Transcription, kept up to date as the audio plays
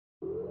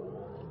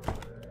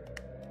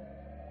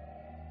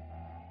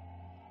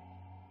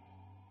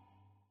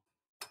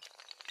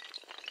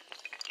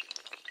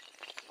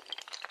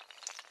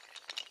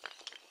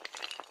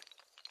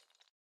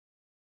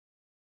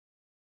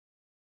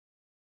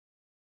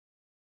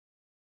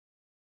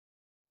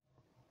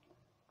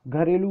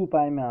घरेलू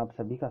उपाय में आप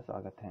सभी का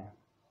स्वागत है।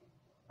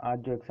 आज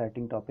जो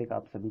एक्साइटिंग टॉपिक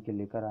आप सभी के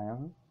लेकर आया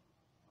हूँ,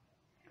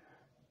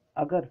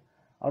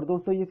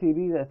 दोस्तों ये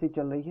सीरीज ऐसी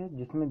चल रही है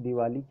जिसमें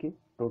दिवाली के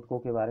टोटकों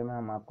के बारे में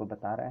हम आपको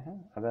बता रहे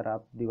हैं। अगर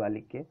आप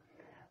दिवाली के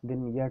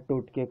दिन यह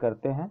टोटके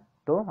करते हैं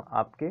तो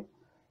आपके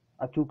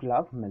अचूक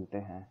लाभ मिलते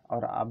हैं।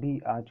 और अभी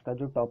आज का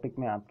जो टॉपिक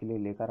मैं आपके लिए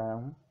लेकर आया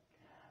हूँ,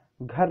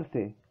 घर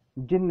से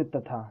जिन्न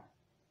तथा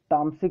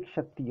तामसिक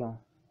शक्तियों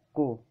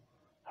को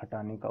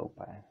हटाने का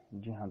उपाय।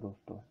 जी हाँ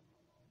दोस्तों,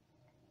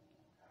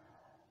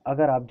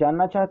 अगर आप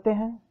जानना चाहते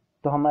हैं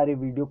तो हमारे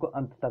वीडियो को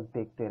अंत तक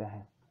देखते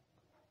रहें।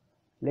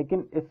 लेकिन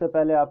इससे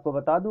पहले आपको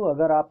बता दूं,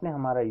 अगर आपने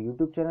हमारा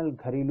YouTube चैनल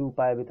घरेलू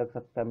उपाय अभी तक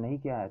सब्सक्राइब नहीं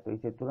किया है तो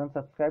इसे तुरंत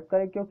सब्सक्राइब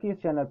करें, क्योंकि इस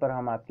चैनल पर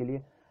हम आपके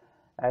लिए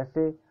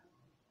ऐसे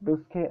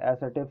नुस्खे,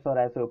 ऐसे टिप्स और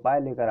ऐसे उपाय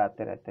लेकर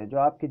आते रहते हैं जो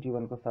आपके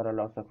जीवन को सरल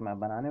और सुखमय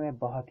बनाने में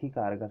बहुत ही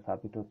कारगर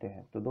साबित होते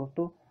हैं। तो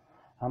दोस्तों,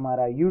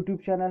 हमारा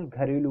YouTube चैनल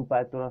घरेलू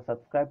उपाय तुरंत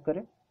सब्सक्राइब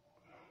करें।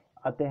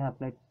 आते हैं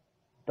अपने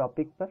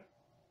टॉपिक पर।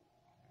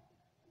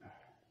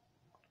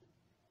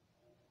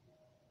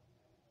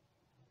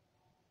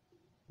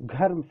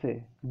 घर से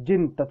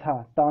जिन तथा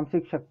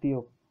तामसिक शक्तियों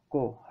को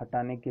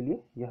हटाने के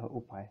लिए यह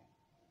उपाय।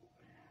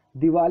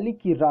 दिवाली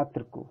की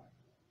रात्र को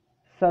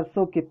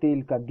सरसों के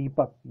तेल का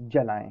दीपक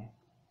जलाएं।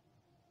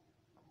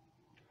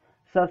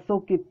 सरसों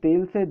के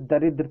तेल से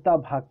दरिद्रता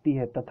भागती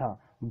है तथा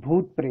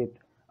भूत प्रेत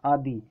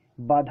आदि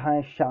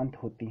बाधाएं शांत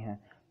होती हैं।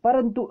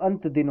 परंतु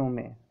अन्य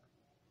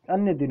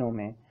दिनों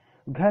में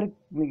घर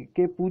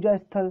के पूजा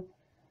स्थल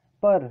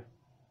पर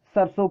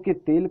सरसों के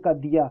तेल का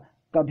दिया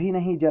कभी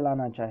नहीं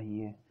जलाना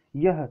चाहिए।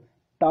 यह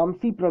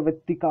तामसी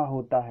प्रवृत्ति का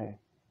होता है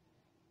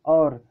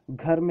और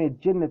घर में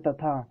जिन्न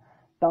तथा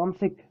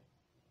तामसिक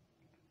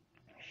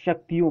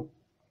शक्तियों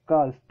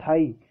का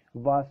स्थायी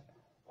वास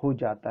हो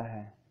जाता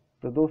है।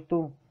 तो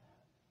दोस्तों,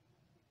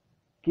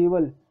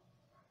 केवल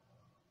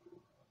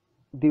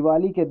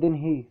दिवाली के दिन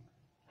ही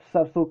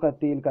सरसों का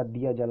तेल का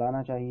दिया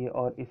जलाना चाहिए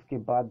और इसके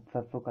बाद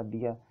सरसों का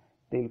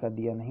तेल का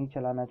दिया नहीं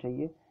जलाना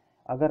चाहिए।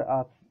 अगर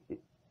आप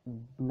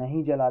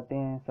नहीं जलाते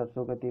हैं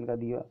सरसों का तेल का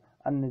दिया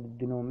अन्य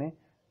दिनों में,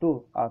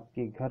 तो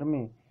आपके घर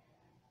में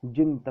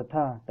जिन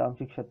तथा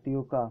तामसिक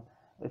शक्तियों का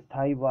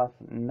स्थायी वास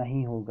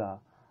नहीं होगा।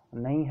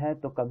 नहीं है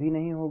तो कभी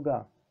नहीं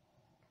होगा,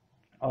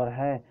 और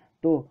है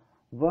तो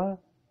वह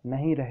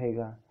नहीं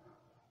रहेगा।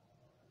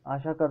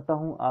 आशा करता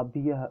हूँ आप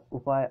भी यह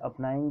उपाय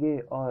अपनाएंगे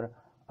और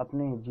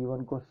अपने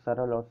जीवन को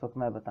सरल और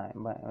सुखमय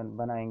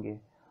बनाएंगे।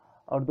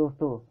 और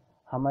दोस्तों,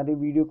 हमारे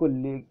वीडियो को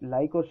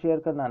लाइक और शेयर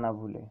करना ना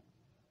भूलें।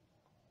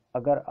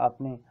 अगर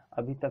आपने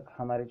अभी तक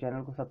हमारे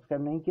चैनल को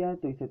सब्सक्राइब नहीं किया है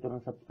तो इसे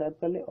तुरंत सब्सक्राइब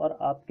कर ले। और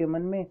आपके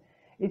मन में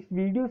इस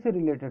वीडियो से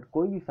रिलेटेड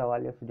कोई भी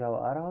सवाल या सुझाव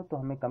आ रहा हो तो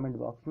हमें कमेंट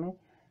बॉक्स में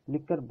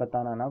लिखकर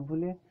बताना ना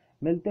भूलें।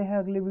 मिलते हैं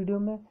अगले वीडियो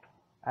में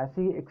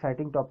ऐसे ही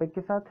एक्साइटिंग टॉपिक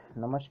के साथ।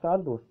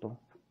 नमस्कार दोस्तों।